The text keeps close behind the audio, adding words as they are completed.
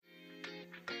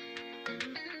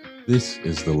This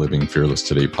is the Living Fearless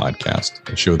Today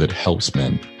podcast, a show that helps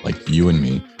men like you and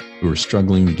me who are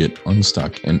struggling to get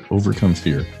unstuck and overcome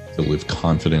fear to live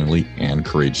confidently and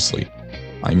courageously.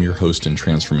 I'm your host and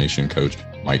transformation coach,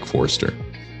 Mike Forster,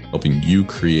 helping you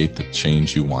create the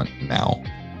change you want now.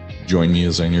 Join me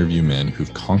as I interview men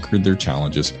who've conquered their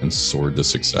challenges and soared to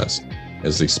success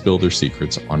as they spill their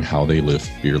secrets on how they live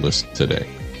fearless today.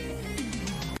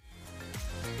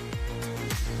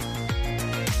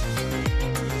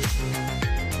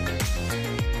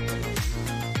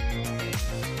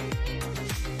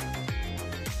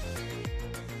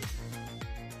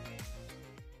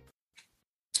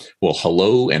 Well,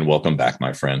 hello and welcome back,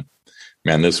 my friend.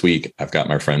 Man, this week I've got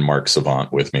my friend Mark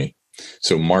Savant with me.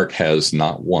 So Mark has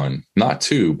not one, not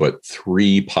two, but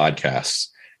three podcasts.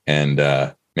 And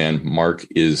man, Mark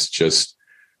is just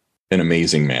an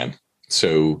amazing man.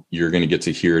 So you're going to get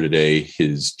to hear today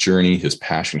his journey, his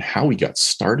passion, how he got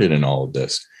started in all of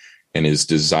this, and his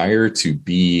desire to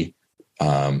be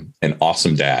an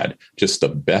awesome dad, just the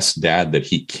best dad that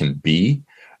he can be.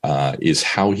 Is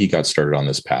how he got started on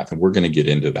this path. And we're going to get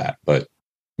into that. But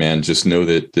man, just know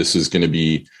that this is going to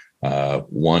be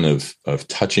one of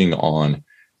touching on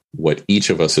what each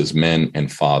of us as men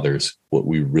and fathers, what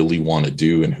we really want to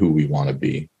do and who we want to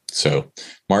be. So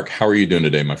Mark, how are you doing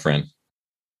today, my friend?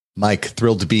 Mike,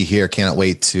 thrilled to be here. Cannot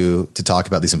wait to talk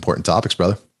about these important topics,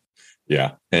 brother.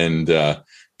 Yeah. And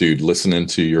dude, listening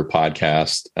to your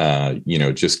podcast,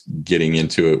 just getting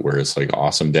into it where it's like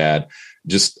awesome dad.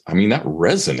 That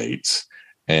resonates.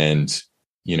 And,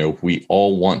 we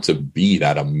all want to be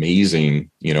that amazing,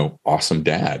 awesome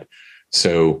dad.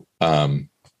 So,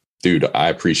 dude, I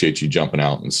appreciate you jumping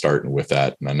out and starting with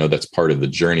that. And I know that's part of the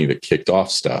journey that kicked off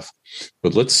stuff,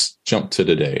 but let's jump to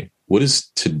today. What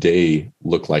does today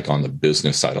look like on the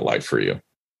business side of life for you?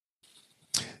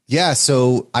 Yeah.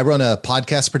 So I run a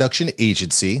podcast production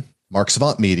agency, Mark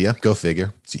Savant Media, go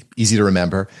figure. It's easy to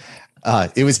remember.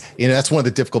 It was, that's one of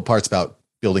the difficult parts about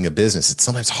building a business. It's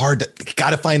sometimes hard to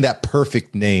got to find that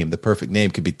perfect name. The perfect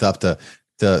name could be tough to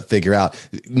figure out.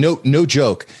 No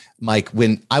joke, Mike.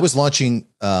 When I was launching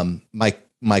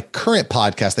my current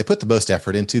podcast, I put the most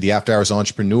effort into the After Hours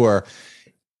Entrepreneur.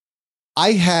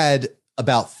 I had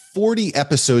about 40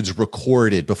 episodes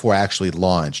recorded before I actually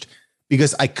launched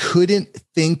because I couldn't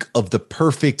think of the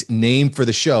perfect name for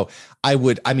the show.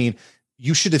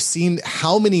 You should have seen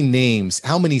how many names,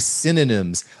 how many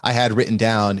synonyms I had written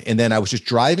down. And then I was just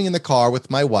driving in the car with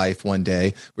my wife one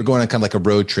day. We're going on kind of like a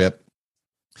road trip.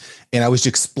 And I was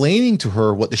explaining to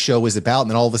her what the show was about. And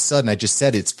then all of a sudden I just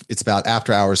said, it's about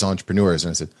After Hours Entrepreneurs.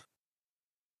 And I said,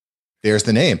 there's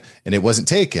the name. And it wasn't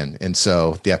taken. And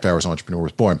so the After Hours Entrepreneur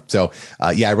was born. So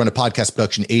I run a podcast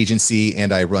production agency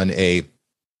and I run a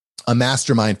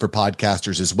mastermind for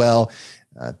podcasters as well,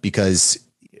 because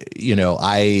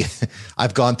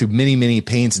I've gone through many, many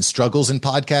pains and struggles in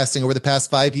podcasting over the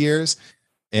past 5 years.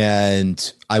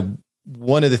 And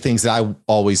one of the things that I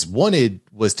always wanted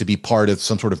was to be part of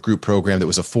some sort of group program that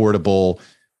was affordable,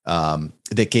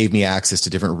 that gave me access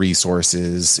to different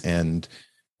resources. And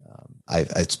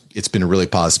it's been a really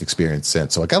positive experience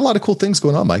since. So I got a lot of cool things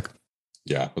going on, Mike.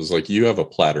 Yeah. I was like, you have a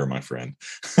platter, my friend.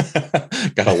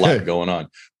 Got a lot going on.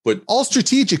 But all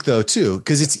strategic though, too,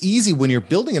 because it's easy when you're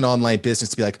building an online business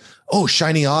to be like, oh,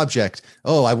 shiny object.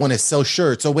 Oh, I want to sell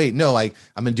shirts. Oh, wait, no, I'm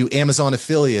going to do Amazon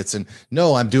affiliates. And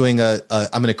no, I'm going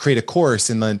to create a course.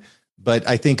 But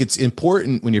I think it's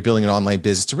important when you're building an online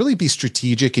business to really be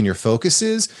strategic in your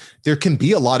focuses. There can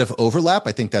be a lot of overlap.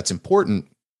 I think that's important.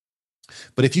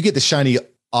 But if you get the shiny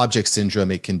object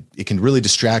syndrome, it can really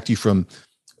distract you from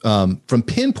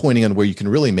pinpointing on where you can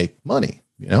really make money,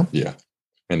 Yeah.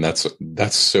 And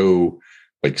that's so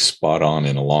like spot on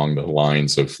and along the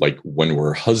lines of like when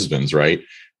we're husbands, right?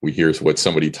 We hear what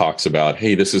somebody talks about.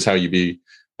 Hey, this is how you be,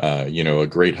 a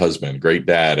great husband, great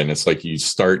dad. And it's like you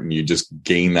start and you just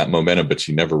gain that momentum, but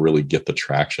you never really get the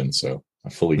traction. So I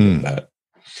fully get that.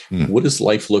 What does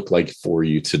life look like for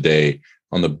you today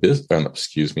on the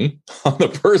on the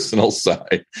personal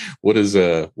side? What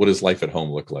does life at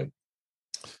home look like?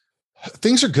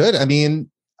 Things are good.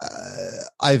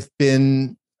 I've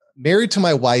been married to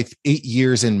my wife 8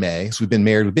 years in May. So we've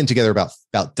been together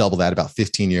about double that, about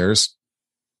 15 years.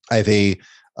 I have a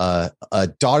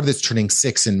daughter that's turning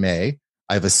 6 in May.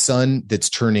 I have a son that's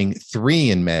turning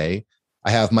 3 in May. I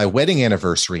have my wedding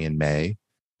anniversary in May.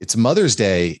 It's Mother's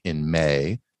Day in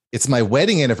May. It's my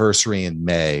wedding anniversary in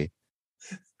May.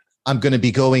 I'm going to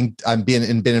be going,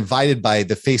 been invited by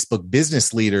the Facebook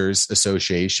Business Leaders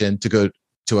Association to go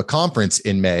to a conference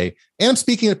in May. And I'm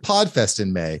speaking at PodFest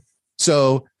in May.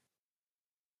 So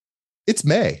it's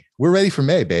May. we're ready for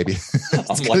May, baby.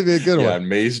 It's going to be a good one. And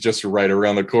May's just right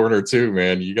around the corner too,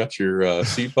 man. You got your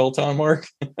seatbelt on, Mark?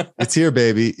 It's here,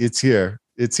 baby. It's here.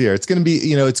 It's here. It's going to be,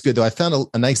 it's good though. I found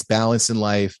a nice balance in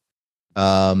life.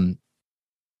 Again,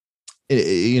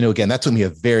 that took me a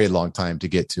very long time to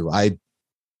get to.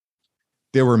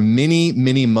 There were many,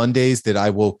 many Mondays that I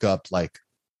woke up like,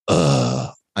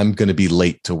 I'm going to be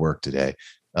late to work today.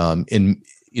 I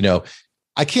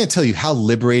can't tell you how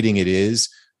liberating it is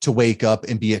to wake up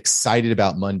and be excited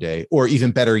about Monday, or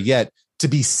even better yet, to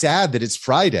be sad that it's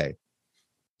Friday.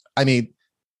 I mean,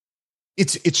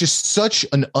 it's just such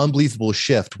an unbelievable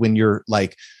shift when you're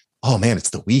like, oh man, it's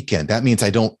the weekend. That means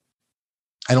I don't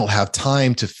have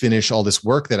time to finish all this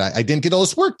work that I didn't get all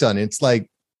this work done. It's like,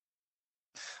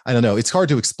 I don't know. It's hard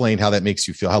to explain how that makes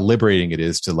you feel, how liberating it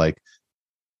is to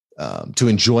to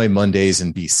enjoy Mondays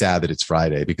and be sad that it's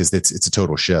Friday, because it's a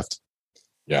total shift.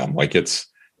 Yeah. Like it's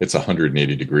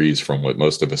 180 degrees from what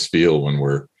most of us feel when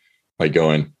we're like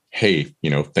going, hey,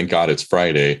 thank God it's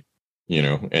Friday,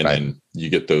 and right. Then you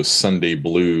get those Sunday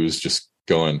blues just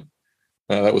going,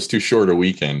 that was too short a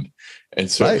weekend. And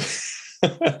so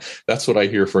right. That's what I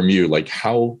hear from you. Like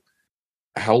how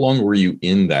long were you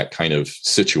in that kind of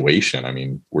situation? I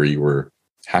mean, where you were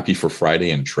happy for Friday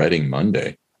and dreading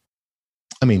Monday?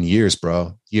 I mean, years,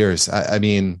 bro, years. I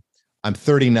mean, I'm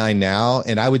 39 now,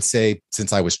 and I would say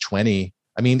since I was 20.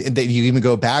 I mean, you even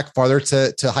go back farther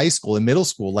to high school and middle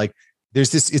school. Like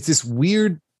it's this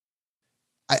weird,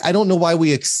 I don't know why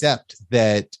we accept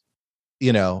that,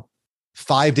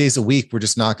 5 days a week, we're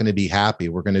just not going to be happy.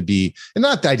 We're going to be, and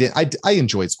not that I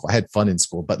enjoyed school. I had fun in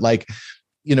school, but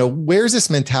where's this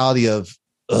mentality of,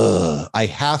 I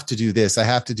have to do this. I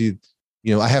have to do,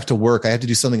 I have to work. I have to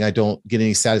do something I don't get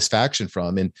any satisfaction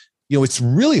from. And, it's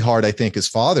really hard, I think, as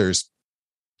fathers,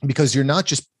 because you're not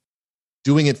just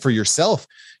doing it for yourself.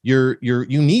 You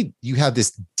have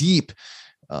this deep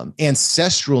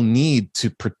ancestral need to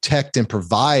protect and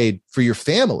provide for your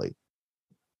family.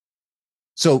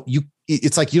 So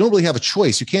it's like, you don't really have a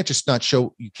choice. You can't just not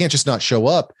show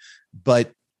up.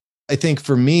 But I think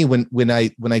for me, when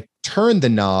I turned the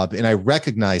knob and I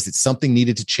recognized that something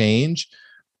needed to change,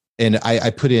 and I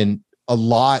put in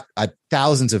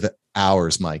thousands of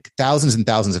hours, Mike, thousands and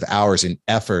thousands of hours in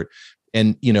effort.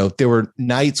 And, there were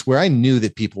nights where I knew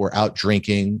that people were out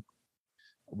drinking,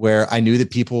 where I knew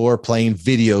that people were playing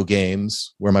video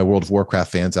games, where my World of Warcraft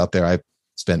fans out there, I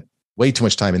spent way too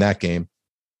much time in that game.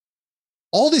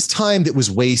 All this time that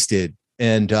was wasted.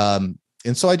 And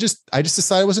so I just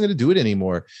decided I wasn't going to do it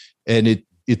anymore. And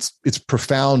it's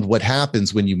profound what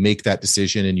happens when you make that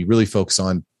decision and you really focus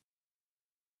on,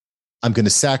 I'm going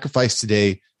to sacrifice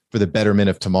today for the betterment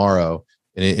of tomorrow.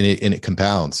 And it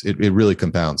compounds. It really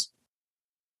compounds.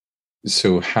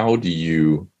 So how do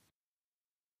you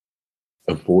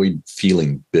avoid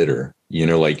feeling bitter?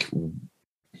 Like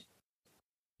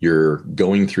you're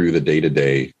going through the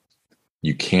day-to-day,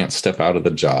 you can't step out of the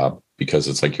job because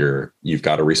it's like you've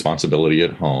got a responsibility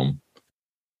at home.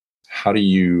 How do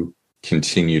you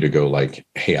continue to go like,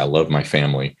 hey, I love my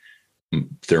family.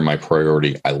 They're my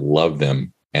priority. I love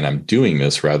them. And I'm doing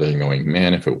this rather than going,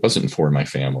 man, if it wasn't for my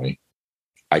family,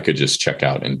 I could just check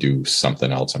out and do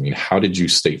something else. I mean, how did you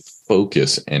stay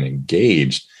focused and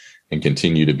engaged and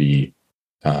continue to be,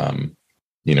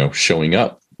 showing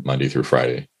up Monday through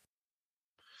Friday?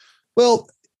 Well,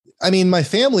 I mean, my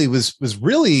family was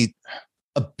really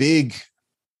a big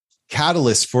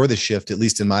catalyst for the shift, at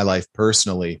least in my life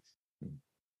personally.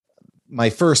 My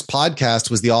first podcast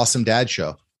was the Awesome Dad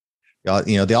Show,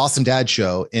 the Awesome Dad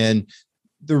Show. And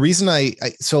the reason I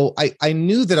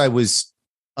knew that I was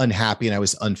unhappy and I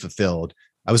was unfulfilled.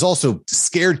 I was also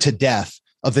scared to death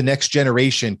of the next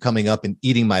generation coming up and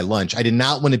eating my lunch. I did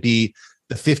not want to be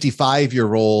the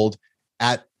 55-year-old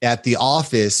at the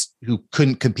office who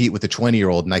couldn't compete with the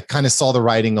 20-year-old. And I kind of saw the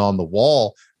writing on the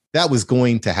wall that was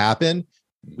going to happen.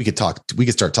 We could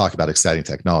start talking about exciting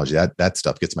technology. That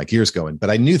stuff gets my gears going, but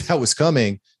I knew that was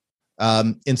coming.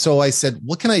 And so I said,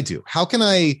 what can I do? How can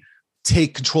I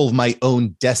take control of my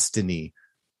own destiny?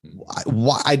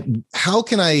 How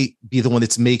can I be the one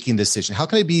that's making the decision? How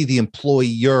can I be the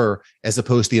employer as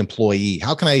opposed to the employee?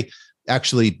 How can I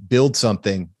actually build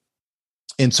something?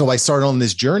 And so I started on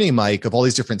this journey, Mike, of all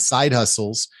these different side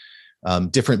hustles,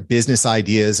 different business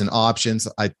ideas and options.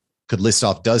 I could list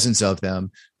off dozens of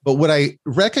them. But what I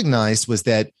recognized was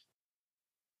that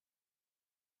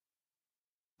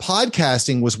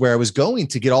podcasting was where I was going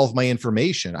to get all of my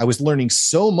information. I was learning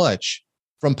so much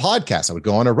from podcasts. I would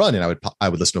go on a run and I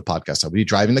would listen to a podcast. I would be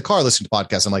driving the car, listening to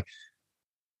podcasts. I'm like,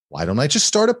 why don't I just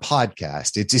start a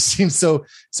podcast? It just seems so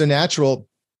natural.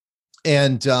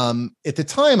 And at the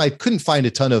time, I couldn't find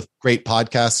a ton of great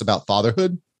podcasts about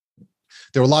fatherhood.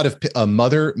 There were a lot of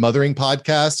mothering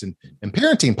podcasts and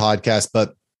parenting podcasts,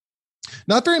 but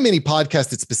not very many podcasts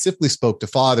that specifically spoke to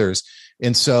fathers.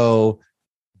 And so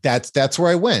that's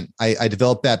where I went. I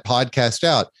developed that podcast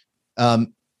out.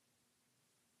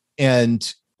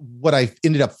 And what I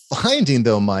ended up finding,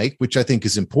 though, Mike, which I think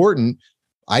is important,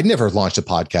 I'd never launched a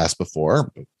podcast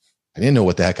before. I didn't know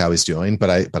what the heck I was doing, but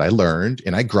I learned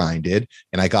and I grinded,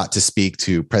 and I got to speak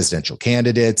to presidential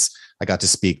candidates. I got to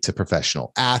speak to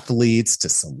professional athletes, to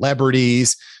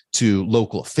celebrities, to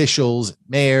local officials,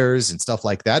 mayors, and stuff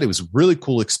like that. It was a really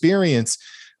cool experience.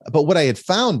 But what I had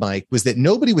found, Mike, was that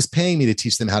nobody was paying me to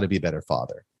teach them how to be a better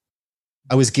father.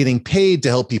 I was getting paid to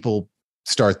help people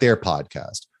start their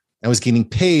podcast. I was getting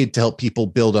paid to help people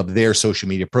build up their social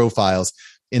media profiles.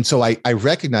 And so I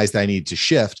recognized that I needed to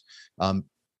shift.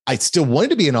 I still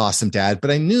wanted to be an awesome dad, but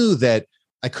I knew that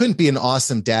I couldn't be an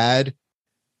awesome dad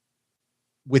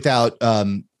without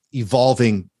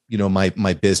evolving,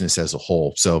 my business as a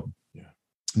whole. So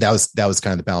that was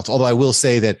kind of the balance. Although I will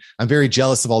say that I'm very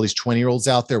jealous of all these 20-year-olds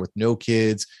out there with no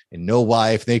kids and no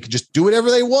wife. They could just do whatever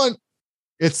they want.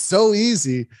 It's so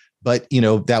easy. But,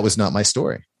 that was not my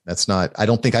story. I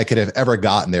don't think I could have ever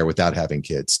gotten there without having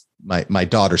kids. My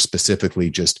daughter specifically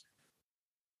just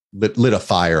lit a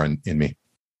fire in me.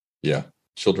 Yeah.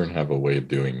 Children have a way of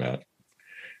doing that.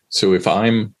 So if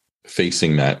I'm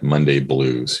facing that Monday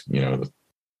blues,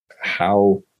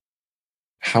 how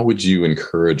would you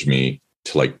encourage me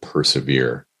to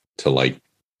persevere, to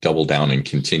double down and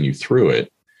continue through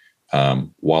it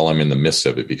while I'm in the midst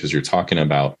of it? Because you're talking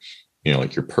about,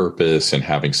 your purpose and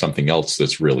having something else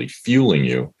that's really fueling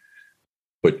you.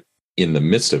 But in the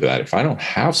midst of that, if I don't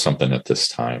have something at this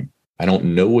time, I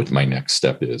don't know what my next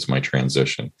step is, my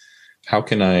transition. How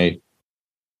can I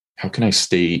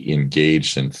stay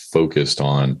engaged and focused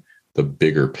on the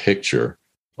bigger picture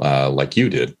like you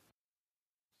did?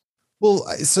 Well,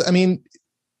 so,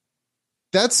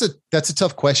 that's a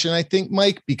tough question, I think,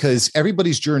 Mike, because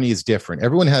everybody's journey is different.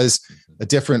 Everyone has a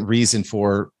different reason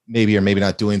for maybe or maybe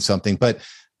not doing something. But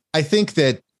I think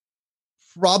that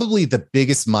probably the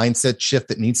biggest mindset shift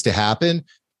that needs to happen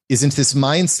is into this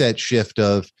mindset shift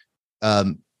of,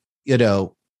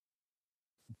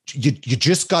 you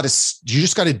just got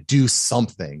to do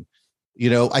something.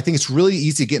 I think it's really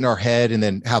easy to get in our head and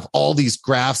then have all these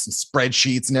graphs and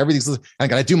spreadsheets and everything. I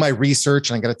got to do my research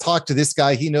and I got to talk to this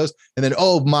guy. He knows. And then,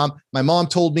 my mom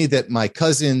told me that my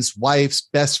cousin's wife's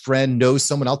best friend knows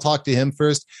someone. I'll talk to him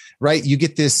first, right? You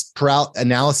get this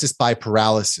analysis by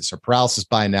paralysis or paralysis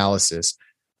by analysis.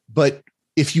 But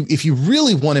if you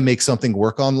really want to make something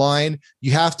work online,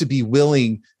 you have to be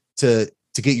willing to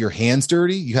get your hands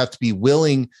dirty. You have to be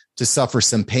willing to suffer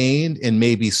some pain and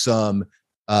maybe some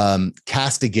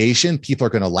castigation. People are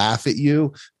going to laugh at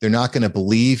you. They're not going to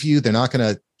believe you. They're not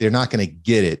going to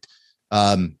get it.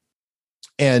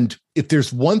 And if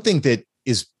there's one thing that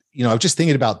is, I was just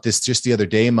thinking about this just the other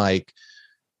day, Mike.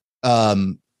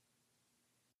 I'll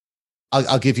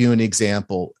give you an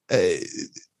example.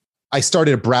 I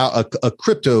started a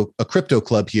crypto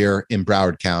club here in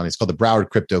Broward County. It's called the Broward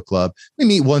Crypto Club. We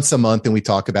meet once a month and we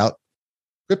talk about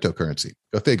cryptocurrency.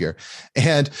 Go figure.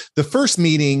 And the first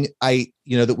meeting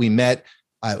that we met,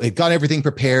 I had got everything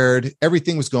prepared.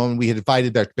 Everything was going. We had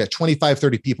invited about 25,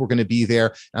 30 people were going to be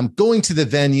there. I'm going to the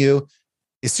venue.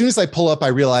 As soon as I pull up, I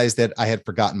realized that I had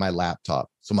forgotten my laptop.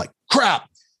 So I'm like, crap.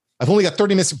 I've only got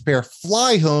 30 minutes to prepare,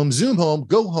 fly home, Zoom home,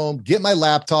 go home, get my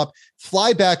laptop,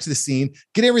 fly back to the scene,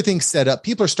 get everything set up.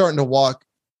 People are starting to walk.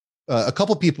 A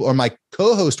couple people, or my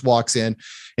co-host walks in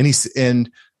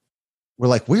and we're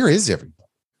like, where is everybody?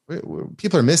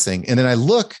 People are missing. And then I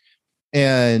look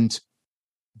and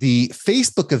the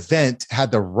Facebook event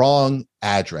had the wrong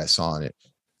address on it.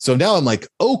 So now I'm like,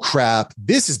 oh crap,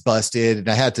 this is busted. And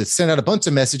I had to send out a bunch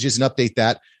of messages and update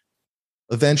that.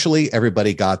 Eventually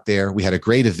everybody got there. We had a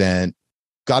great event,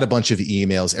 got a bunch of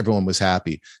emails. Everyone was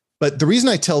happy. But the reason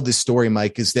I tell this story,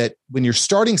 Mike, is that when you're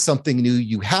starting something new,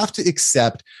 you have to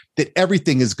accept that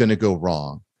everything is going to go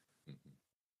wrong.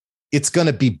 It's going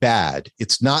to be bad.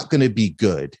 It's not going to be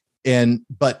good.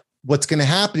 But what's going to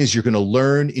happen is you're going to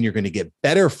learn and you're going to get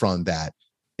better from that.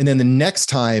 And then the next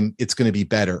time it's going to be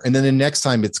better. And then the next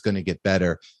time it's going to get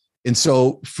better. And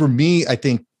so for me, I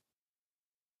think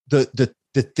the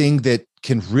thing that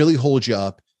can really hold you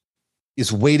up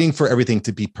is waiting for everything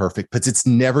to be perfect, because it's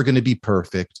never going to be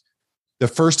perfect. The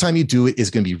first time you do it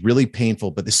is going to be really painful,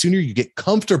 but the sooner you get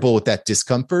comfortable with that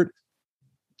discomfort,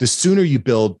 the sooner you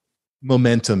build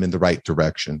momentum in the right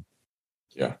direction.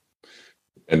 Yeah.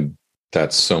 And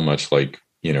that's so much like,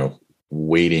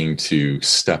 waiting to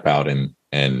step out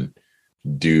and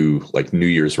do like New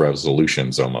Year's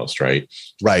resolutions almost, right?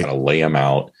 Right. Gotta lay them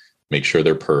out, make sure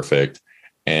they're perfect.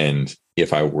 And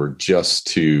if I were just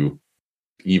to,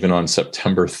 even on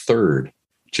September 3rd,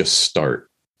 just start,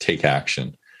 take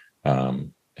action.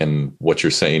 And what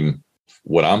you're saying,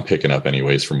 what I'm picking up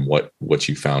anyways, from what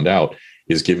you found out,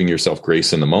 is giving yourself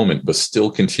grace in the moment, but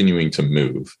still continuing to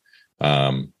move.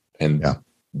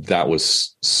 That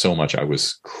was so much. I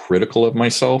was critical of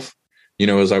myself,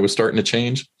 as I was starting to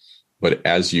change. But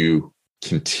as you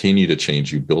continue to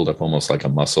change, you build up almost like a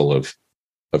muscle of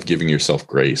giving yourself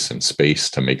grace and space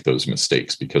to make those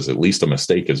mistakes, because at least a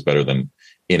mistake is better than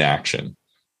inaction.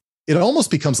 It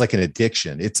almost becomes like an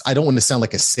addiction. I don't want to sound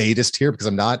like a sadist here, because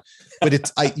I'm not,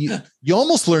 but you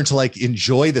almost learn to like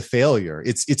enjoy the failure.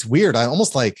 It's weird. I'm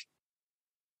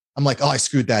like, oh, I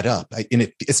screwed that up. And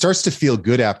it starts to feel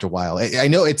good after a while. I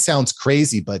know it sounds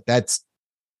crazy, but that's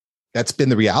been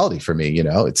the reality for me.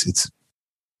 It's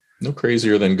no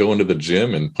crazier than going to the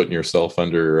gym and putting yourself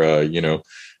under,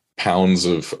 pounds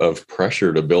of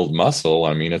pressure to build muscle.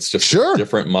 I mean, it's just a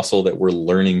different muscle that we're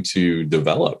learning to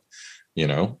develop,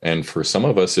 and for some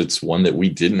of us, it's one that we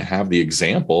didn't have the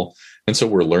example. And so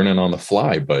we're learning on the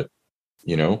fly. But,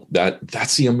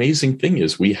 that's the amazing thing,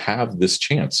 is we have this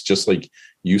chance, just like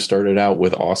you started out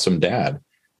with Awesome Dad.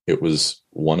 It was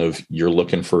one of, you're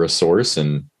looking for a source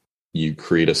and you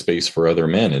create a space for other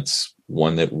men. It's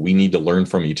one that we need to learn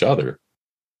from each other.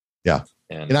 Yeah.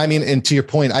 And I mean, and to your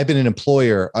point, I've been an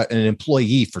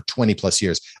employee for 20 plus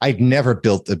years. I'd never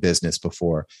built a business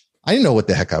before. I didn't know what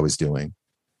the heck I was doing.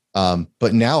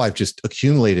 But now I've just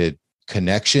accumulated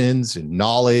connections and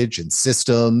knowledge and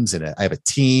systems, and I have a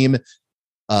team.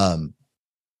 But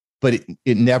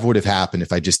it never would have happened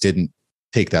if I just didn't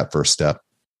take that first step.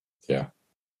 Yeah.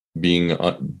 Being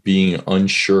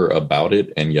unsure about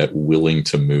it and yet willing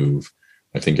to move,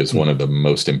 I think, is one of the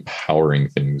most empowering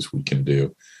things we can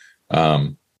do.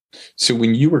 So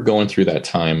when you were going through that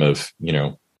time of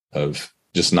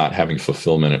just not having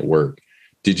fulfillment at work,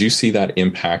 did you see that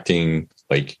impacting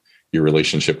like your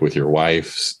relationship with your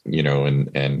wife,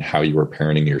 and how you were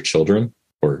parenting your children?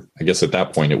 Or I guess at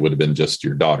that point, it would have been just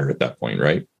your daughter at that point,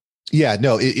 right? Yeah,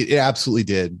 no, it absolutely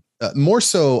did. More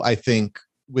so, I think,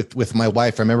 with my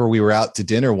wife. I remember we were out to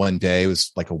dinner one day. It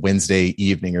was like a Wednesday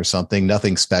evening or something,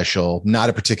 nothing special, not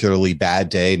a particularly bad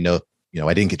day. No,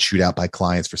 I didn't get chewed out by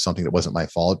clients for something that wasn't my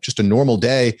fault. Just a normal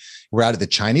day. We're out at the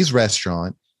Chinese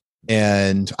restaurant,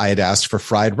 and I had asked for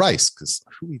fried rice, because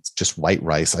who eats just white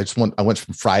rice? I went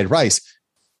from fried rice,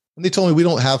 and they told me we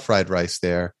don't have fried rice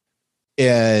there.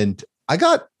 And I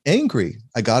got angry.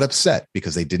 I got upset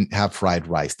because they didn't have fried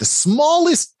rice. The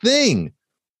smallest thing.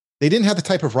 They didn't have the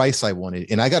type of rice I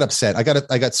wanted. And I got upset. I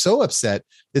got so upset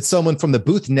that someone from the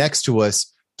booth next to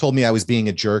us told me I was being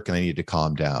a jerk and I needed to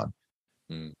calm down.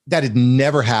 That had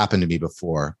never happened to me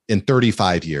before in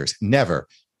 35 years. Never.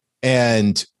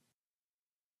 And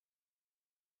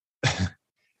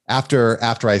after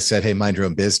I said, hey, mind your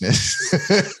own business,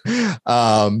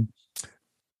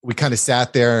 we kind of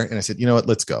sat there, and I said, you know what,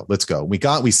 let's go. We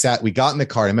got in the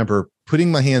car. I remember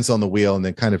putting my hands on the wheel and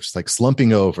then kind of just like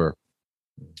slumping over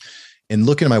and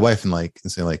looking at my wife and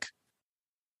saying like,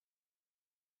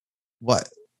 what?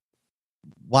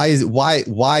 Why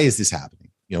is this happening?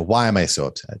 Why am I so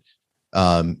upset?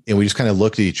 And we just kind of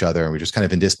looked at each other, and we just kind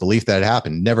of in disbelief that it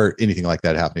happened. Never anything like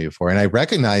that happened before. And I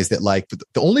recognized that like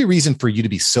the only reason for you to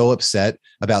be so upset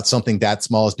about something that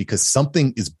small is because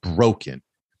something is broken.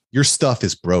 Your stuff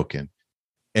is broken.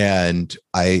 And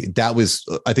that was,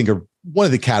 I think, one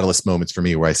of the catalyst moments for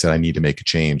me where I said, I need to make a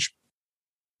change.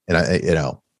 And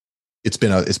it's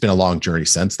been a long journey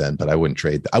since then, but I wouldn't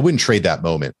trade that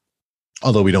moment.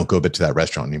 Although we don't go to that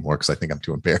restaurant anymore, because I think I'm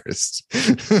too embarrassed.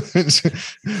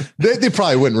 they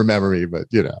probably wouldn't remember me, but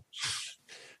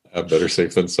better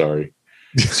safe than sorry.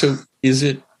 So is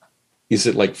it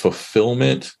like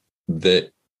fulfillment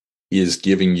that is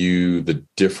giving you the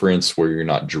difference where you're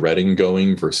not dreading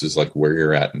going versus like where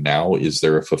you're at now? Is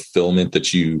there a fulfillment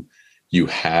that you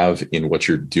have in what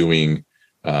you're doing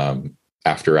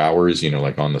after hours,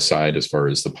 like on the side, as far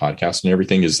as the podcast and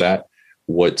everything? Is that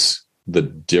what's the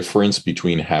difference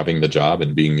between having the job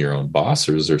and being your own boss,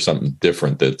 or is there something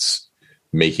different that's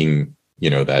making,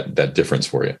 that difference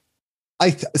for you?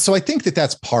 So I think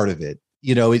that's part of it.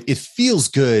 It feels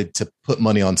good to put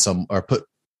money on put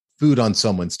food on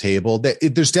someone's table.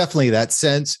 There's definitely that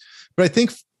sense, but I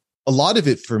think a lot of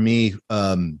it for me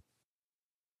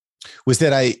was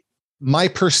that my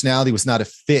personality was not a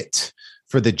fit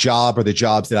for the job or the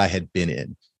jobs that I had been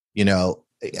in.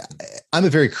 I'm a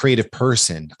very creative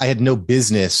person. I had no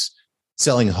business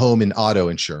selling home and auto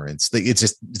insurance.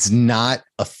 It's not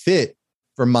a fit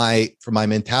for my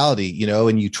mentality, you know,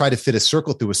 and you try to fit a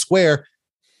circle through a square,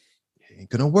 it ain't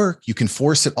going to work. You can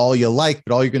force it all you like,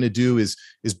 but all you're going to do is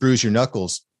bruise your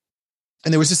knuckles.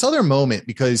 And there was this other moment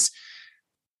because,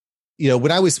 you know,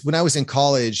 when I was in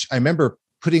college, I remember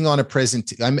putting on a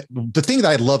the thing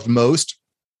that I loved most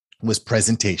was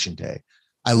presentation day.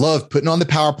 I loved putting on the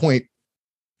PowerPoint,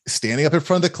 standing up in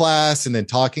front of the class and then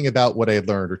talking about what I had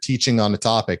learned or teaching on a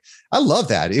topic. I love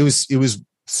that. It was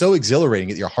so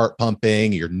exhilarating. Your heart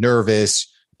pumping, you're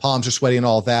nervous, palms are sweaty and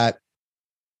all that.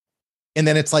 And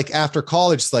then it's like after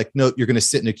college, it's like, no, you're going to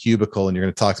sit in a cubicle and you're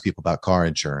going to talk to people about car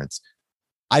insurance.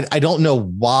 I don't know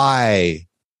why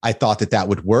I thought that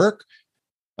would work.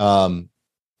 But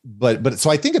so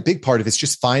I think a big part of it's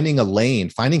just finding a lane,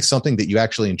 finding something that you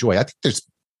actually enjoy. I think there's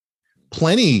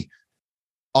plenty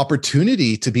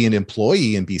opportunity to be an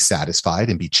employee and be satisfied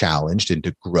and be challenged and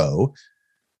to grow.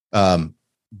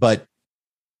 But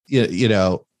you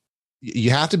know,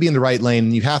 you have to be in the right lane,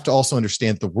 and you have to also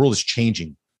understand that the world is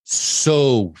changing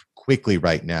so quickly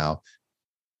right now.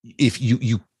 If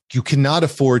you cannot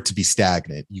afford to be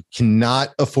stagnant, you cannot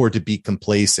afford to be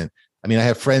complacent. I mean, I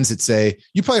have friends that say,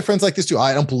 you probably have friends like this too.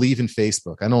 I don't believe in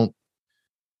Facebook. I don't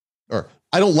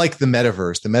like the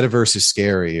metaverse. The metaverse is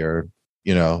scary, or,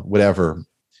 you know, whatever.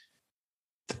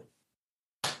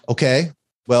 Okay.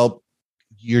 Well,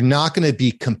 you're not going to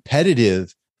be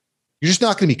competitive. You're just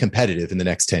not going to be competitive in the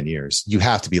next 10 years. You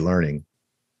have to be learning.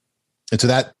 And so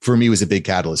that for me was a big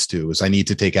catalyst too, is I need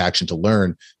to take action to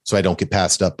learn so I don't get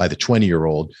passed up by the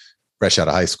 20-year-old fresh out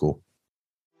of high school.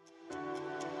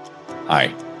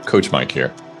 Hi, Coach Mike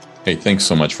here. Hey, thanks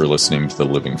so much for listening to the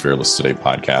Living Fearless Today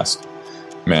podcast.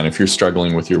 Man, if you're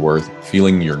struggling with your worth,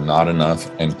 feeling you're not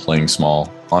enough, and playing small,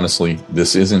 honestly,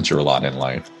 this isn't your lot in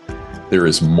life. There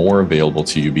is more available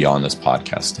to you beyond this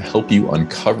podcast to help you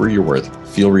uncover your worth,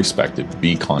 feel respected,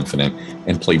 be confident,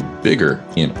 and play bigger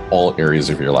in all areas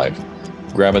of your life.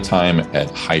 Grab a time at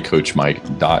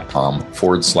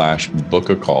highcoachmike.com/book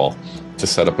a call to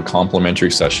set up a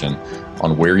complimentary session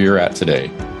on where you're at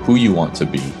today, who you want to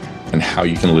be, and how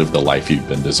you can live the life you've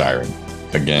been desiring.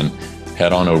 Again,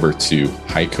 head on over to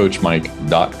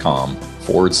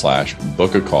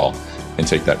highcoachmike.com/book a call and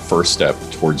take that first step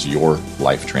towards your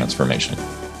life transformation.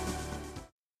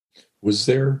 Was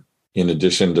there, in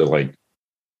addition to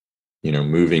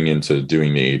moving into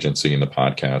doing the agency and the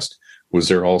podcast, was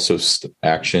there also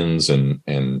actions and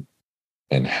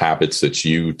habits that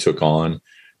you took on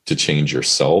to change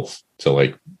yourself,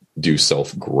 to do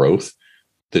self-growth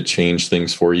that changed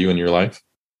things for you in your life?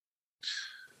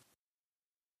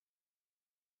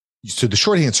 So the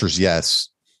short answer is yes.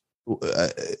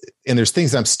 And there's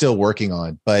things that I'm still working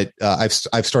on, but I've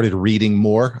started reading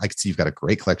more. I can see you've got a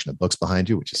great collection of books behind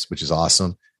you, which is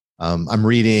awesome. I'm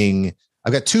reading.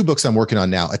 I've got 2 books I'm working on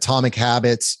now: Atomic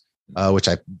Habits, which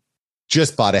I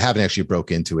just bought. I haven't actually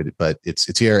broke into it, but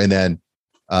it's here. And then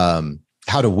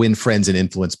How to Win Friends and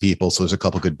Influence People. So there's a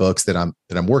couple good books that I'm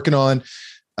working on.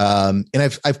 And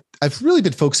I've really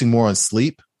been focusing more on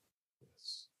sleep.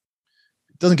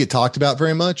 It doesn't get talked about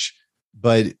very much,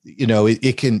 but you know,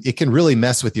 it can really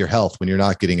mess with your health when you're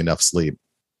not getting enough sleep.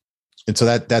 And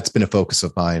so that's been a focus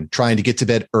of mine, trying to get to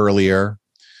bed earlier.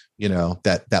 You know,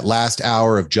 that last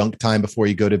hour of junk time before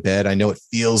you go to bed. I know it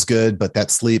feels good, but that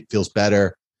sleep feels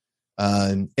better.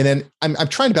 And then I'm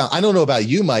trying to, I don't know about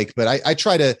you, Mike, but I've been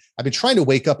trying to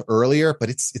wake up earlier,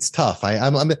 but it's tough.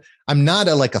 I'm not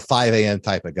a 5 a.m.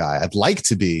 type of guy. I'd like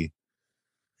to be,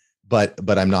 but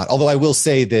I'm not. Although I will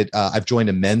say that I've joined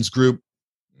a men's group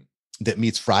that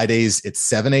meets Fridays at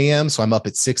 7 a.m. So I'm up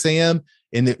at 6 a.m.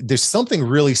 And there's something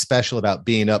really special about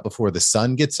being up before the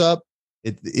sun gets up.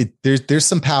 There's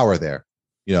some power there.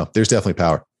 You know, there's definitely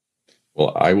power.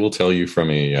 Well, I will tell you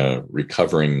from a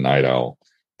recovering night owl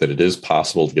that it is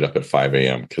possible to get up at 5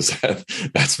 a.m. because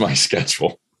that's my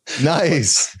schedule.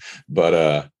 Nice.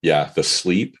 But yeah, the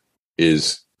sleep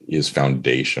is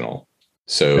foundational.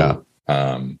 So,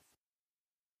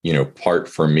 part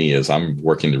for me is I'm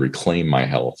working to reclaim my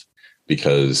health,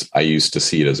 because I used to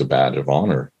see it as a badge of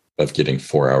honor of getting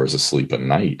 4 hours of sleep a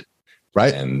night.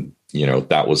 Right. And,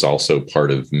 that was also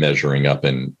part of measuring up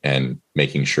and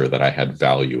making sure that I had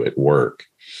value at work.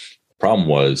 The problem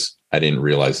was I didn't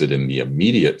realize it in the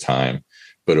immediate time,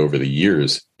 but over the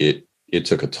years, it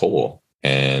took a toll.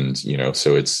 And,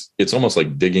 so it's almost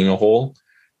like digging a hole.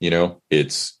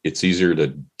 It's easier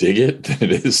to dig it than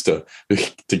it is to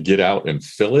get out and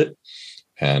fill it.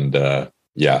 And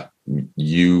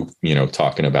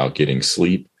talking about getting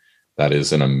sleep, that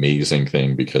is an amazing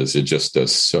thing, because it just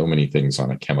does so many things on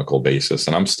a chemical basis.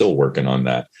 And I'm still working on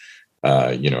that.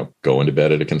 going to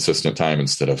bed at a consistent time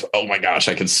instead of, oh my gosh,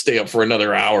 I can stay up for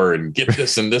another hour and get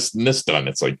this and this and this done.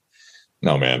 It's like,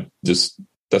 no, man, just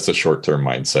that's a short-term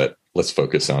mindset. Let's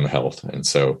focus on health. And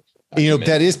so,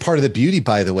 that is part of the beauty,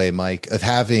 by the way, Mike, of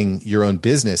having your own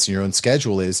business and your own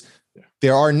schedule is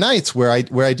there are nights where I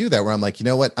do that, where I'm like, you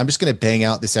know what, I'm just going to bang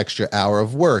out this extra hour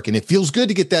of work. And it feels good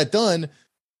to get that done.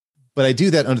 But I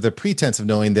do that under the pretense of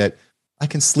knowing that I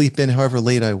can sleep in however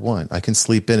late I want. I can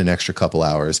sleep in an extra couple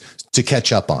hours to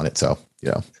catch up on it. So,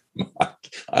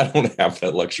 I don't have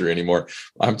that luxury anymore.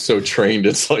 I'm so trained.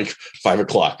 It's like 5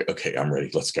 o'clock. Okay, I'm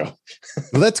ready. Let's go.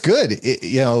 Well, that's good.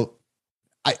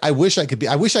 I wish I could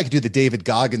do the David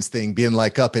Goggins thing, being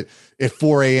like up at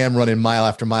 4 a.m. running mile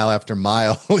after mile after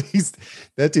mile.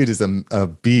 That dude is a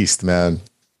beast, man.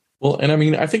 Well, and I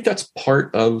mean, I think that's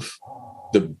part of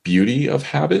the beauty of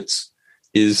habits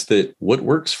is that what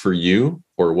works for you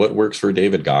or what works for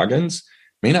David Goggins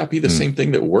may not be the same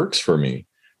thing that works for me,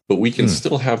 but we can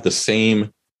still have the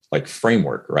same like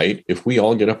framework, right? If we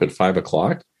all get up at 5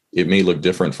 o'clock, it may look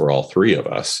different for all three of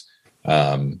us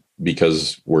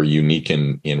because we're unique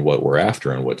in what we're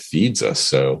after and what feeds us.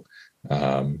 So,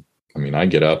 I mean, I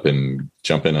get up and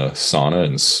jump in a sauna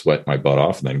and sweat my butt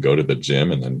off and then go to the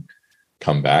gym and then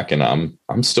come back. And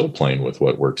I'm still playing with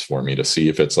what works for me to see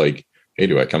if it's like, hey,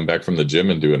 do I come back from the gym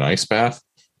and do an ice bath?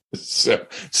 So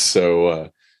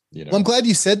Well, I'm glad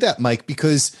you said that, Mike,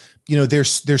 because,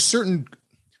 there's certain,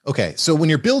 okay. So when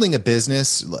you're building a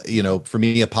business, for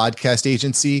me, a podcast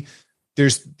agency,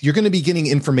 you're going to be getting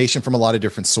information from a lot of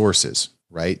different sources,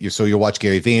 right? You'll watch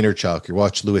Gary Vaynerchuk, you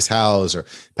watch Lewis Howes or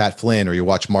Pat Flynn, or you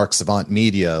watch Mark Savant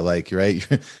Media, right?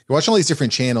 You're watching all these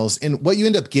different channels. And what you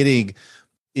end up getting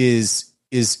is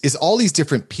all these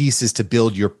different pieces to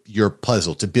build your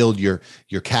puzzle, to build your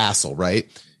castle, right?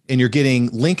 And you're getting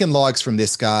Lincoln Logs from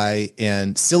this guy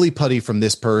and Silly Putty from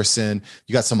this person.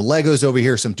 You got some Legos over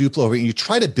here, some Duplo over here. And you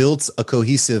try to build a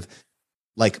cohesive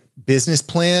like business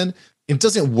plan. It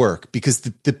doesn't work because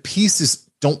the pieces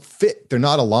don't fit. They're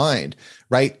not aligned,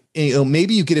 right? And,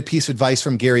 maybe you get a piece of advice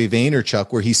from Gary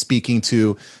Vaynerchuk where he's speaking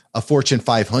to a Fortune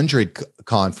 500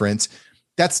 conference.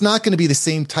 That's not going to be the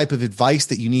same type of advice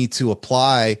that you need to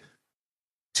apply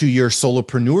to your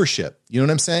solopreneurship. You know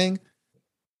what I'm saying?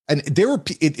 And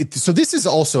so this is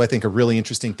also, I think, a really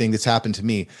interesting thing that's happened to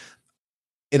me.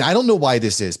 And I don't know why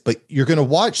this is, but you're going to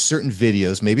watch certain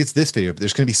videos. Maybe it's this video, but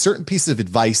there's going to be certain pieces of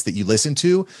advice that you listen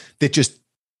to that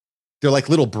they're like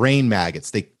little brain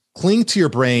maggots. They cling to your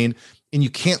brain and you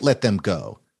can't let them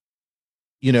go.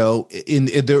 You'll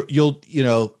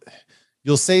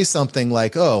say something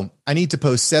like, oh, I need to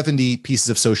post 70 pieces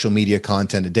of social media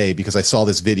content a day because I saw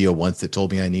this video once that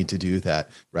told me I need to do that.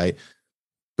 Right.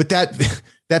 But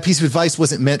that piece of advice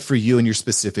wasn't meant for you and your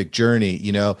specific journey,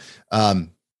 and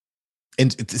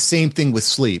it's the same thing with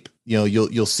sleep.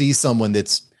 You'll see someone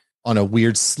that's on a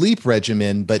weird sleep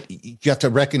regimen, but you have to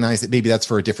recognize that maybe that's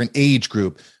for a different age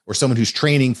group or someone who's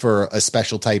training for a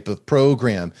special type of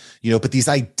program, but these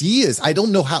ideas, I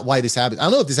don't know why this happens. I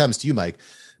don't know if this happens to you, Mike,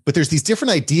 but there's these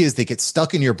different ideas that get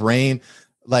stuck in your brain,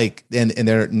 like, and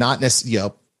they're not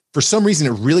necessarily, for some reason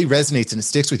it really resonates and it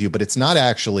sticks with you, but it's not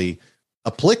actually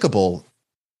applicable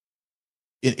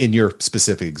in your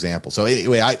specific example. So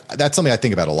anyway, that's something I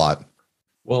think about a lot.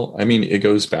 Well, I mean, it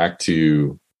goes back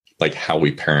to like how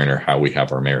we parent or how we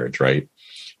have our marriage, right?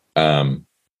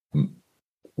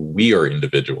 We are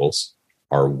individuals.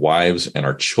 Our wives and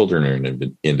our children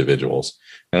are individuals.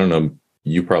 I don't know,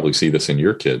 you probably see this in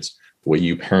your kids. The way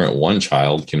you parent one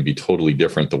child can be totally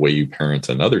different the way you parent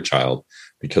another child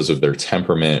because of their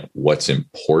temperament, what's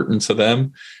important to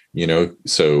them,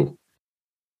 So,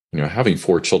 having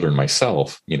 4 children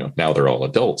myself, now they're all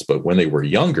adults, but when they were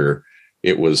younger,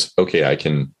 it was, okay, I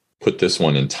can put this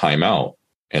one in timeout,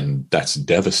 and that's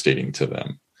devastating to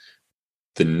them.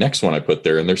 The next one I put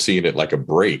there and they're seeing it like a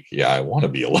break. Yeah, I want to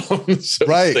be alone. So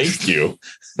right. Thank you.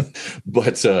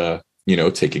 But,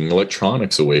 taking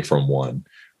electronics away from one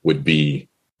would be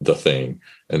the thing.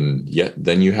 And yet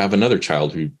then you have another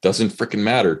child who doesn't freaking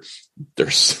matter.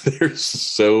 They're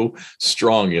so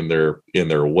strong in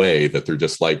their way that they're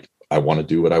just like, I want to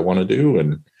do what I want to do.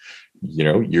 And,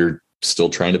 you're still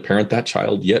trying to parent that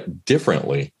child yet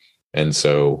differently. And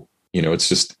so, it's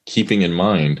just keeping in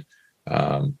mind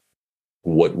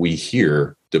what we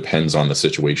hear depends on the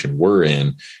situation we're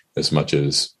in as much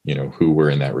as, who we're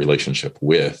in that relationship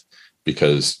with.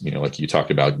 Because, like you talked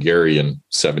about Gary and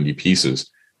 70 pieces,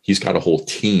 he's got a whole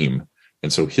team.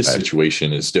 And so his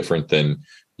situation is different than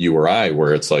you or I,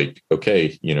 where it's like,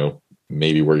 okay,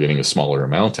 maybe we're getting a smaller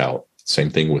amount out.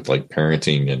 Same thing with like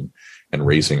parenting and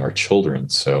raising our children.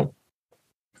 So,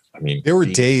 I mean, there were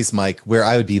days, Mike, where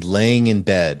I would be laying in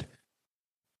bed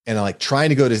and I'm like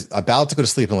about to go to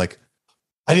sleep. And like,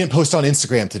 I didn't post on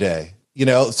Instagram today.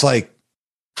 It's like,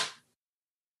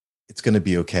 it's going to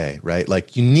be okay. Right.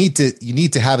 Like you need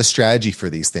to have a strategy for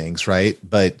these things. Right.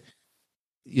 But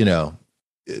you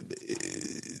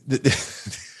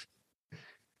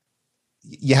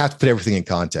have to put everything in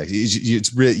context.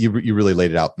 It's really, you really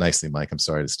laid it out nicely, Mike. I'm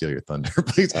sorry to steal your thunder.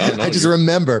 Please. Oh, no,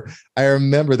 I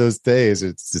remember those days.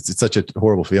 It's such a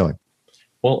horrible feeling.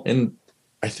 Well, and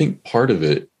I think part of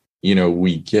it,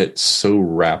 we get so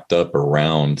wrapped up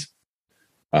around,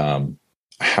 I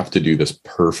have to do this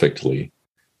perfectly.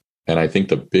 And I think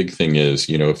the big thing is,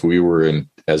 if we were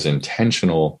as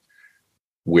intentional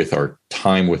with our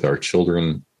time with our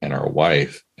children and our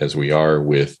wife as we are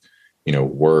with,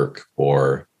 work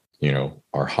or,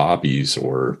 our hobbies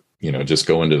or, just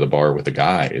going to the bar with the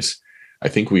guys, I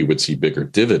think we would see bigger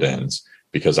dividends,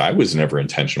 because I was never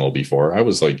intentional before. I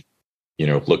was like,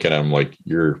 look at him like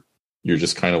you're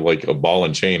just kind of like a ball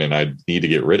and chain and I need to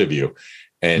get rid of you.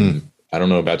 And I don't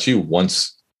know about you,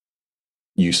 once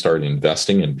you start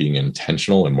investing and being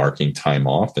intentional and marking time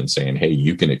off and saying, hey,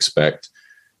 you can expect,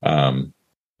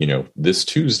 this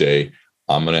Tuesday,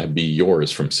 I'm going to be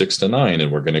yours from 6 to 9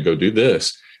 and we're going to go do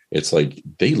this. It's like,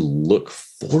 they look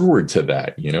forward to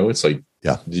that. It's like,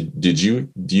 yeah. Do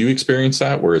you experience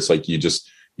that where it's like, you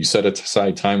set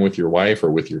aside time with your wife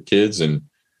or with your kids and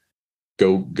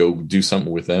go do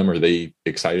something with them? Are they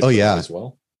excited? Oh yeah. As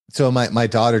well. So my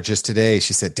daughter just today,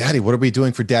 she said, Daddy, what are we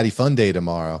doing for Daddy Fun Day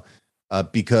tomorrow?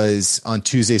 Because on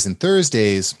Tuesdays and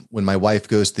Thursdays, when my wife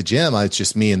goes to the gym, it's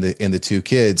just me and the two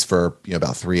kids for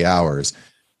about 3 hours.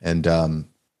 And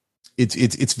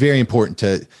it's very important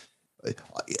to, the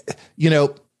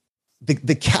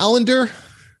calendar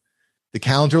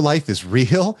life is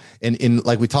real. And in,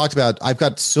 like we talked about, I've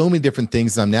got so many different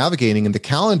things that I'm navigating, and the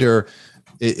calendar,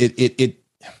 it's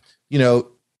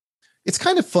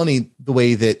kind of funny the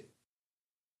way that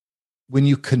when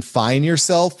you confine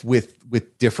yourself with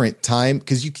different time,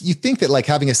 because you think that like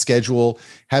having a schedule,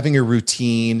 having a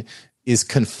routine is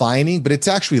confining, but it's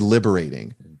actually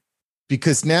liberating,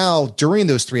 because now during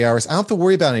those 3 hours, I don't have to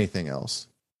worry about anything else.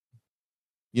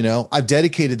 I've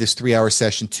dedicated this 3-hour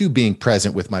session to being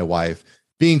present with my wife,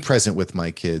 being present with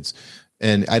my kids.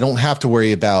 And I don't have to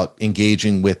worry about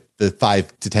engaging with the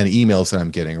 5 to 10 emails that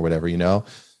I'm getting or whatever,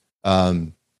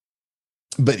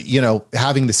 but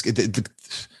having this,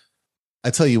 I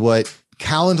tell you what,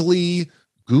 Calendly,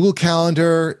 Google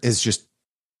Calendar is just,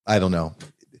 I don't know.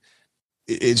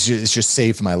 It's just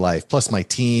saved my life. Plus my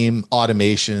team,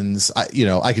 automations,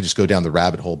 I could just go down the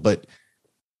rabbit hole, but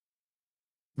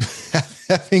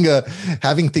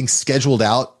having things scheduled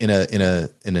out in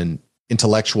an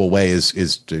intellectual way is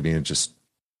just,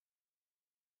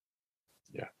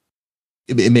 yeah,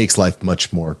 it makes life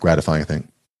much more gratifying, I think.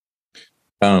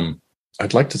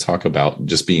 I'd like to talk about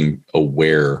just being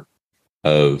aware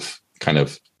of kind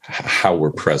of how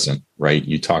we're present, right?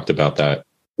 You talked about that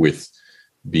with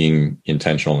being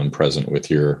intentional and present with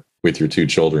your two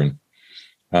children.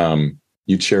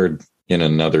 You shared in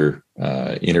another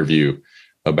interview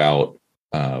about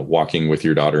walking with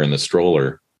your daughter in the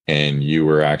stroller, and you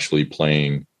were actually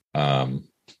playing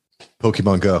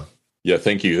Pokemon Go. Yeah,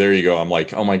 thank you. There you go. I'm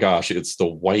like, oh my gosh, it's the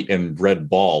white and red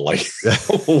ball. Like,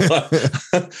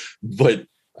 but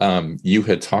you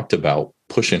had talked about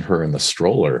pushing her in the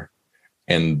stroller,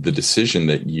 and the decision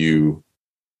that you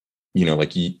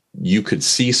could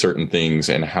see certain things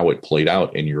and how it played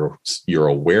out in your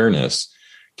awareness.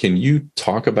 Can you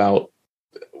talk about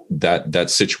that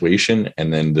situation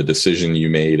and then the decision you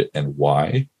made and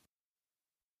why?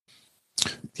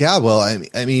 Yeah, well,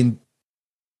 I mean,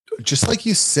 just like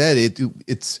you said,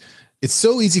 it's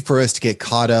so easy for us to get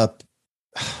caught up.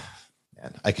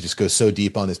 Man, I could just go so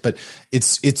deep on this, but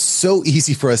it's so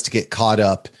easy for us to get caught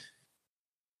up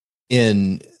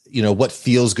in, what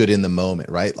feels good in the moment,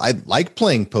 right? I like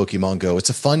playing Pokemon Go. It's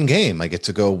a fun game. I get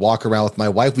to go walk around with my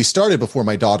wife. We started before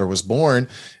my daughter was born,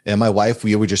 and my wife,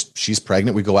 she's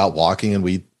pregnant. We go out walking and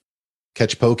we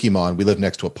catch Pokemon. We live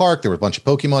next to a park. There were a bunch of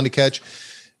Pokemon to catch.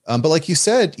 But like you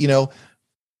said,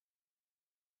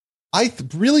 I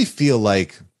really feel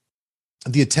like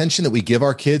the attention that we give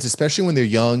our kids, especially when they're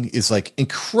young, is like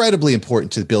incredibly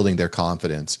important to building their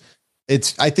confidence.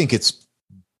 I think it's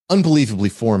unbelievably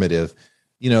formative.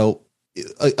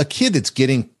 A kid that's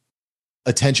getting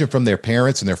attention from their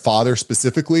parents and their father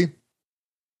specifically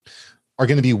are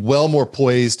going to be well more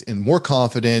poised and more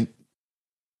confident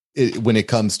when it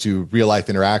comes to real life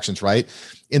interactions. Right.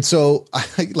 And so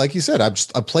like you said, I'm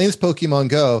playing this Pokemon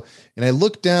Go, and I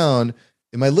look down,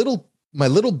 and my little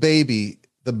baby,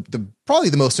 the probably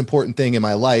the most important thing in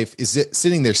my life, is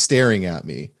sitting there staring at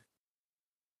me.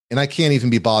 and I can't even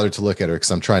be bothered to look at her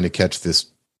because I'm trying to catch this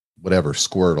whatever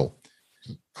Squirtle.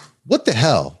 What the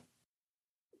hell?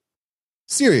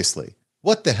 Seriously,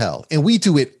 what the hell? And we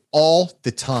do it all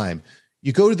the time.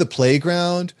 You go to the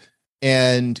playground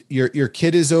and your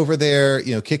kid is over there,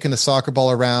 kicking a soccer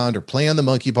ball around or playing on the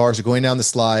monkey bars or going down the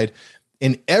slide.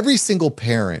 And every single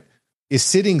parent is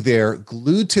sitting there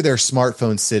glued to their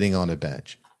smartphone, sitting on a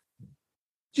bench.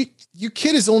 Your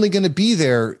kid is only going to be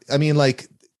there. I mean, like,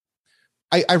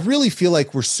 I really feel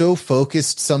like we're so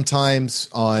focused sometimes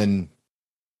on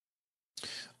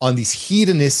these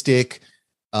hedonistic,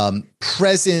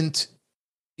 present,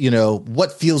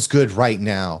 what feels good right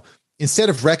now, instead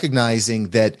of recognizing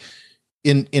that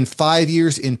in 5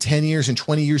 years, in 10 years, in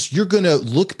 20 years, you're going to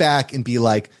look back and be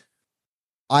like,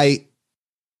 I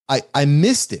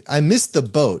missed it. I missed the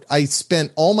boat. I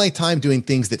spent all my time doing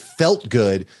things that felt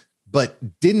good, but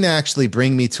didn't actually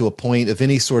bring me to a point of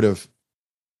any sort of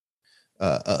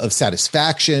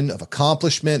satisfaction, of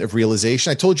accomplishment, of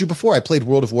realization. I told you before, I played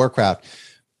World of Warcraft.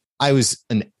 I was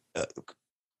an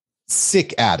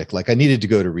sick addict. Like, I needed to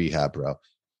go to rehab, bro.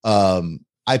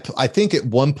 I think at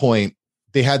one point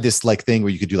they had this like thing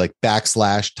where you could do like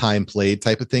 / time played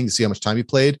type of thing to see how much time you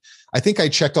played. I think I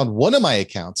checked on one of my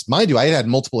accounts. Mind you, I had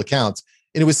multiple accounts,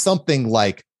 and it was something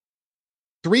like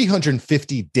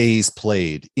 350 days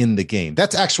played in the game.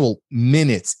 That's actual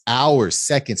minutes, hours,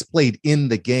 seconds played in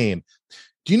the game.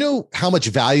 Do you know how much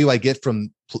value I get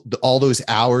from all those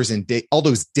hours and all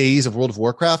those days of World of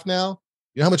Warcraft now?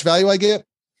 You know how much value I get?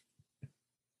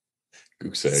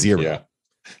 Zero. Yeah.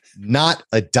 Not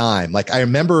a dime. Like, I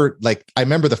remember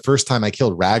the first time I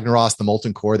killed Ragnaros, the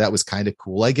Molten Core. That was kind of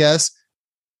cool, I guess.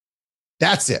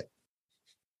 That's it.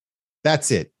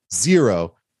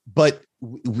 Zero. But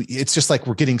it's just like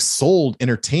we're getting sold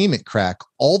entertainment crack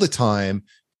all the time,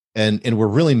 and we're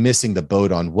really missing the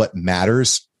boat on what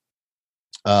matters.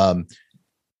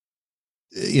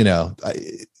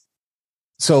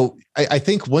 So I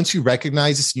think once you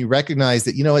recognize this, and you recognize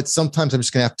that, sometimes I'm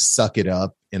just going to have to suck it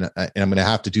up, and I'm going to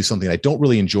have to do something I don't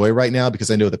really enjoy right now,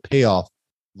 because I know the payoff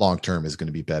long-term is going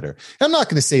to be better. And I'm not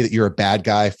going to say that you're a bad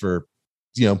guy for,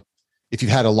 if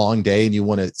you've had a long day and you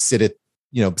want to sit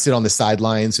on the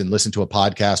sidelines and listen to a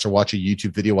podcast or watch a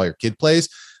YouTube video while your kid plays.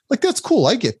 Like, that's cool.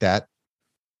 I get that.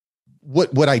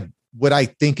 What I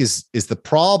think is the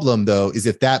problem, though, is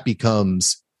if that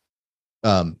becomes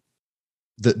the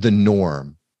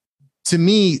norm. To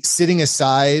me, sitting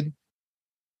aside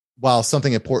while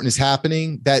something important is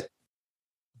happening, that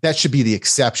should be the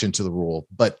exception to the rule.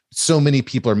 But so many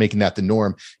people are making that the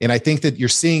norm. And I think that you're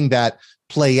seeing that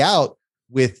play out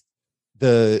with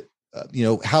the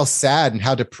how sad and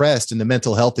how depressed and the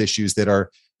mental health issues that our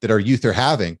youth are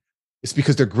having. It's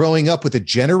because they're growing up with a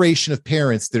generation of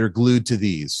parents that are glued to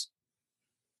these.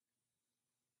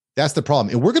 That's the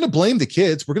problem. And we're going to blame the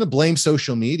kids. We're going to blame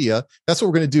social media. That's what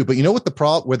we're going to do. But you know what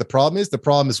where the problem is? The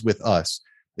problem is with us.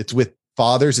 It's with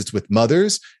fathers. It's with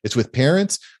mothers. It's with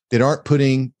parents that aren't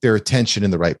putting their attention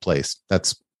in the right place.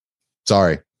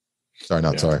 Sorry.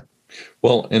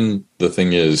 Well, and the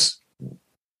thing is,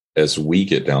 as we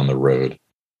get down the road,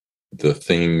 the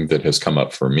thing that has come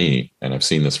up for me, and I've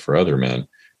seen this for other men,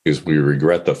 is we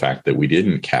regret the fact that we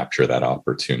didn't capture that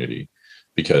opportunity,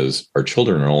 because our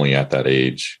children are only at that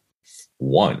age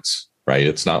once, right?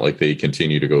 It's not like they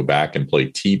continue to go back and play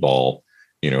t-ball,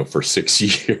 for 6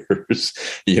 years.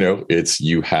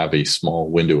 You have a small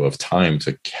window of time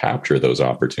to capture those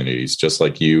opportunities, just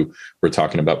like you were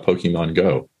talking about Pokemon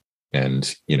Go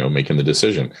and, making the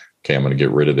decision. Okay, I'm going to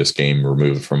get rid of this game,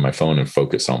 remove it from my phone, and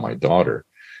focus on my daughter.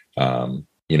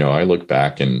 I look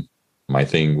back, and my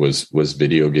thing was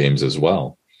video games as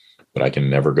well, but I can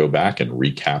never go back and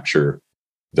recapture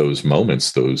those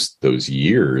moments, those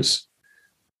years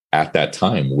at that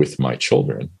time with my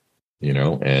children,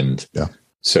 and yeah.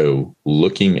 So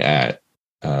looking at,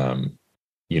 those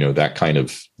kind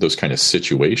of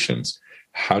situations,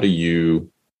 how do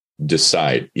you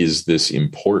decide, is this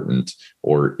important,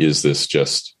 or is this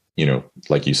just,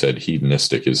 like you said,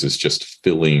 hedonistic? Is this just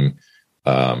filling,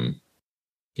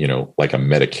 like a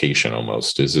medication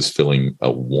almost? Is this filling a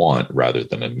want rather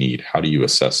than a need? How do you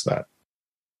assess that?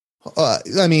 I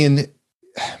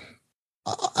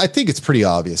think it's pretty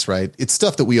obvious, right? It's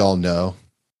stuff that we all know.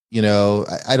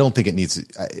 I don't think it needs,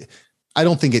 I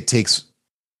don't think it takes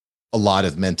a lot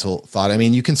of mental thought. I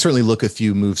mean, you can certainly look a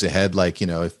few moves ahead. Like,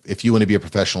 if you want to be a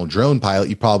professional drone pilot,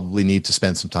 you probably need to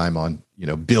spend some time on,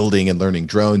 building and learning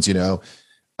drones,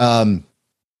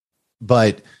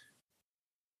 but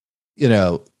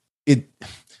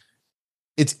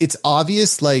it's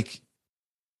obvious. Like,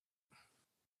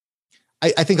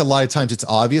 I think a lot of times it's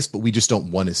obvious, but we just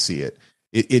don't want to see it.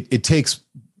 It takes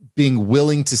being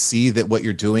willing to see that what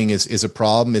you're doing is a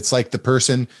problem. It's like the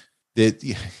person that,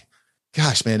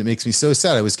 gosh, man, it makes me so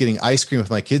sad. I was getting ice cream with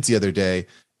my kids the other day,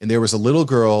 and there was a little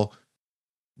girl,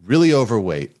 really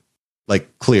overweight,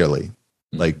 like clearly,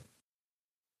 like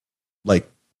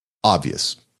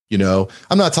obvious,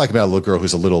 I'm not talking about a little girl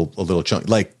who's a little chunky,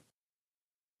 like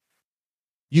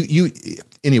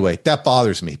anyway, that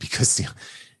bothers me because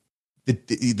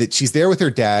that she's there with her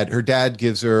dad. Her dad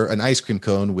gives her an ice cream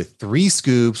cone with 3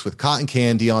 scoops with cotton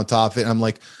candy on top of it. And I'm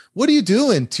like, what are you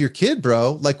doing to your kid,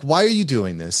 bro? Like, why are you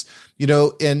doing this?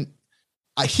 And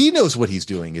he knows what he's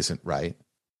doing isn't right.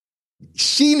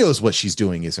 She knows what she's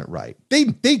doing isn't right. They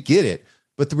get it,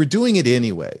 but we're doing it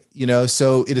anyway,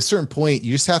 So at a certain point,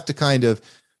 you just have to kind of,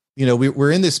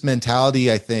 we're in this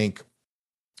mentality, I think,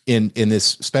 in this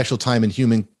special time in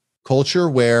human culture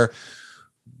where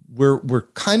we're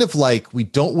kind of like, we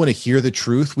don't want to hear the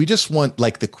truth. We just want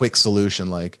like the quick solution.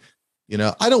 Like,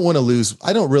 I don't want to lose.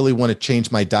 I don't really want to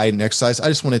change my diet and exercise. I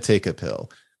just want to take a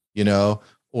pill,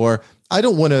 or I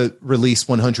don't want to release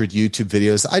 100 YouTube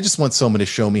videos. I just want someone to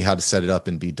show me how to set it up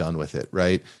and be done with it.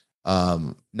 Right.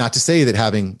 Not to say that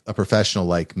having a professional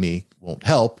like me won't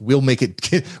help. We'll get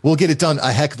it done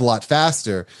a heck of a lot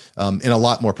faster, and a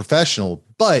lot more professional,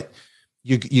 but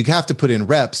you have to put in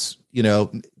reps, how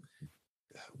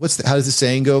does the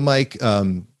saying go, Mike?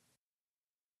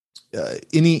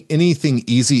 Anything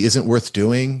easy isn't worth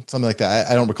doing, something like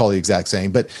that. I don't recall the exact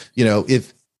saying, but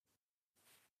if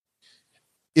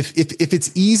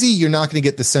it's easy, you're not going to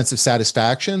get the sense of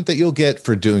satisfaction that you'll get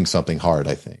for doing something hard,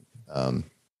 I think.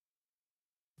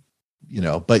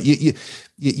 But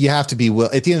you have to be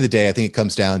at the end of the day, I think it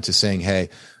comes down to saying, hey,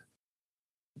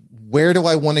 where do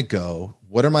I want to go?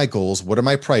 What are my goals? What are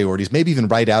my priorities? Maybe even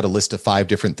write out a list of 5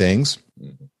 different things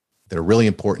that are really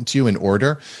important to you in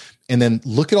order. And then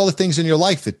look at all the things in your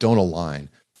life that don't align.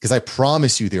 Because I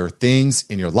promise you, there are things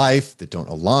in your life that don't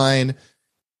align. It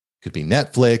could be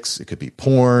Netflix. It could be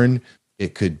porn.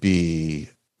 It could be,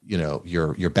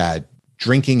 your bad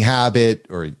drinking habit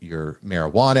or your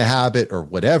marijuana habit or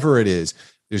whatever it is.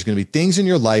 There's going to be things in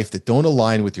your life that don't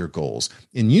align with your goals.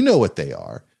 And you know what they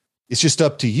are. It's just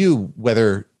up to you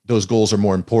whether those goals are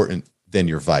more important than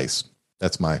your vice.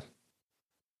 That's my,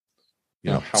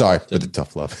 sorry for the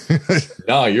tough love.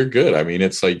 No, you're good. I mean,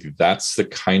 it's like, that's the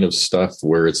kind of stuff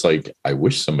where it's like, I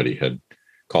wish somebody had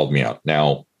called me out.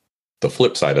 Now, the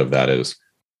flip side of that is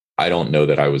I don't know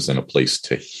that I was in a place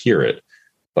to hear it,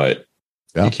 but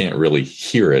you can't really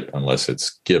hear it unless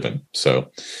it's given. So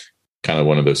kind of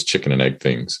one of those chicken and egg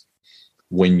things.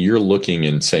 When you're looking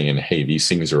and saying, hey, these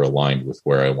things are aligned with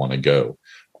where I want to go,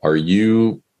 are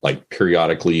you like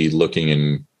periodically looking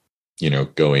and,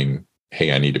 going,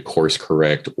 hey, I need to course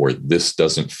correct, or this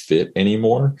doesn't fit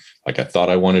anymore? Like, I thought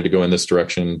I wanted to go in this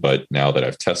direction, but now that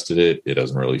I've tested it, it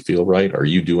doesn't really feel right. Are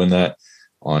you doing that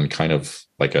on kind of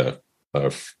like a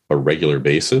regular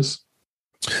basis?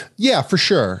 Yeah, for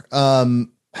sure. I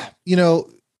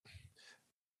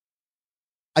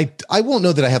won't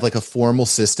know that I have like a formal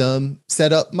system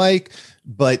set up, Mike,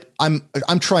 but I'm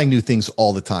trying new things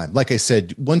all the time. Like I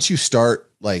said, once you start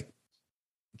like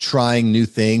trying new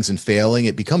things and failing,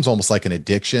 it becomes almost like an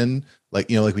addiction, like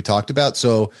we talked about.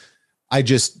 So I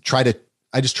just try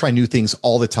new things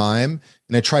all the time.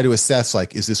 And I try to assess,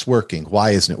 like, is this working?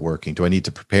 Why isn't it working? Do I need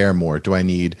to prepare more? Do I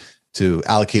need to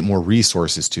allocate more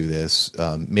resources to this?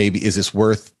 Maybe is this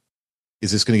going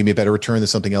to give me a better return than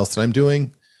something else that I'm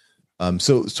doing?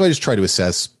 So I just try to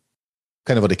assess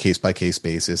kind of on a case by case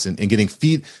basis and getting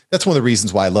feed. That's one of the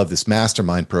reasons why I love this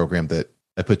mastermind program that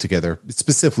I put together. It's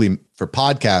specifically for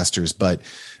podcasters, but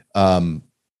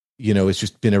it's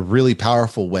just been a really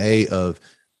powerful way of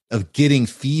getting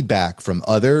feedback from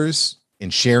others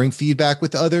and sharing feedback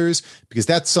with others, because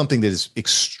that's something that is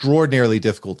extraordinarily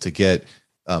difficult to get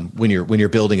when you're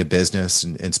building a business,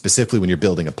 and specifically when you're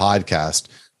building a podcast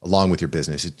along with your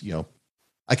business.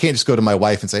 I can't just go to my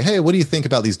wife and say, hey, what do you think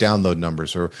about these download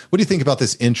numbers? Or what do you think about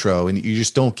this intro? And you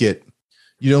just don't get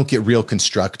real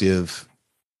constructive,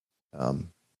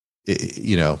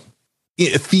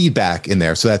 feedback in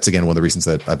there. So that's, again, one of the reasons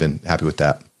that I've been happy with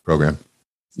that program.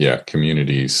 Yeah.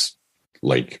 Community's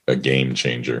like a game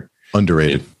changer.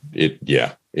 Underrated.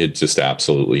 It just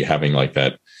absolutely having like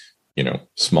that,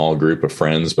 small group of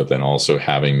friends, but then also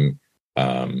having,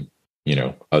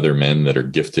 other men that are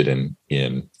gifted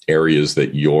in areas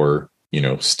that you're,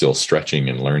 still stretching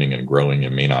and learning and growing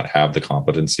and may not have the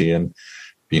competency in,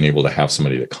 being able to have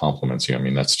somebody that compliments you. I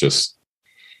mean, that's just,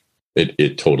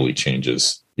 it totally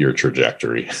changes your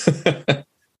trajectory.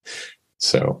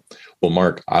 So, well,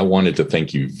 Mark, I wanted to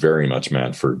thank you very much,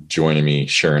 man, for joining me,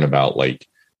 sharing about that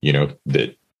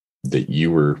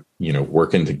you were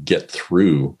working to get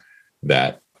through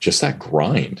that, just that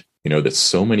grind, that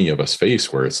so many of us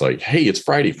face, where it's like, hey, it's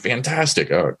Friday.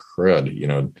 Fantastic. Oh, crud.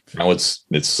 Now it's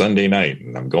Sunday night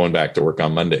and I'm going back to work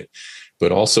on Monday.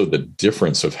 But also the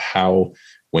difference of how,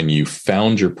 when you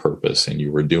found your purpose and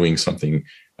you were doing something,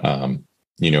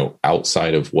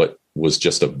 outside of what was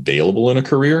just available in a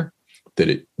career, that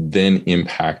it then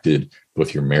impacted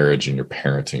both your marriage and your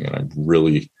parenting.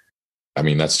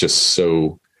 And that's just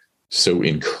so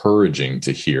encouraging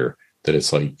to hear that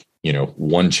it's like,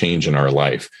 one change in our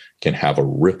life can have a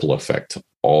ripple effect to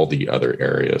all the other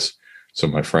areas. So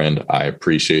my friend, I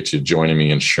appreciate you joining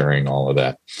me and sharing all of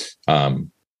that.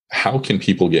 How can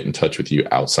people get in touch with you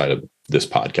outside of this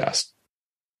podcast?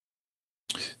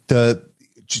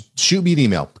 Shoot me an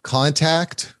email,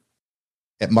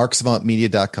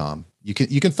 contact@marksavantmedia.com. You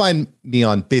can find me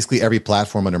on basically every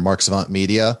platform under Mark Savant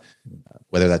Media,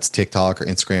 whether that's TikTok or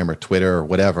Instagram or Twitter or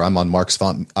whatever. I'm at Mark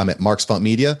Savant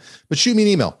Media. But shoot me an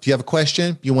email. If you have a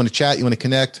question, you want to chat, you want to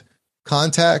connect,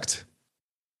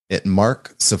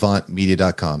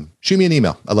 contact@marksavantmedia.com. Shoot me an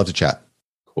email. I'd love to chat.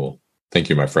 Cool. Thank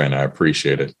you, my friend. I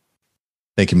appreciate it.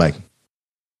 Thank you, Mike.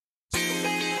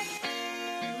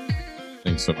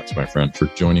 Thanks so much, my friend, for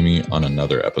joining me on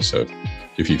another episode.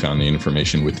 If you found the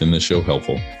information within the show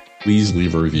helpful, please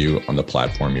leave a review on the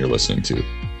platform you're listening to.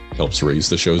 It helps raise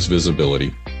the show's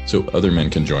visibility so other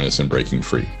men can join us in breaking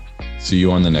free. See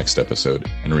you on the next episode,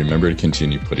 and remember to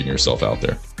continue putting yourself out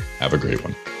there. Have a great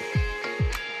one.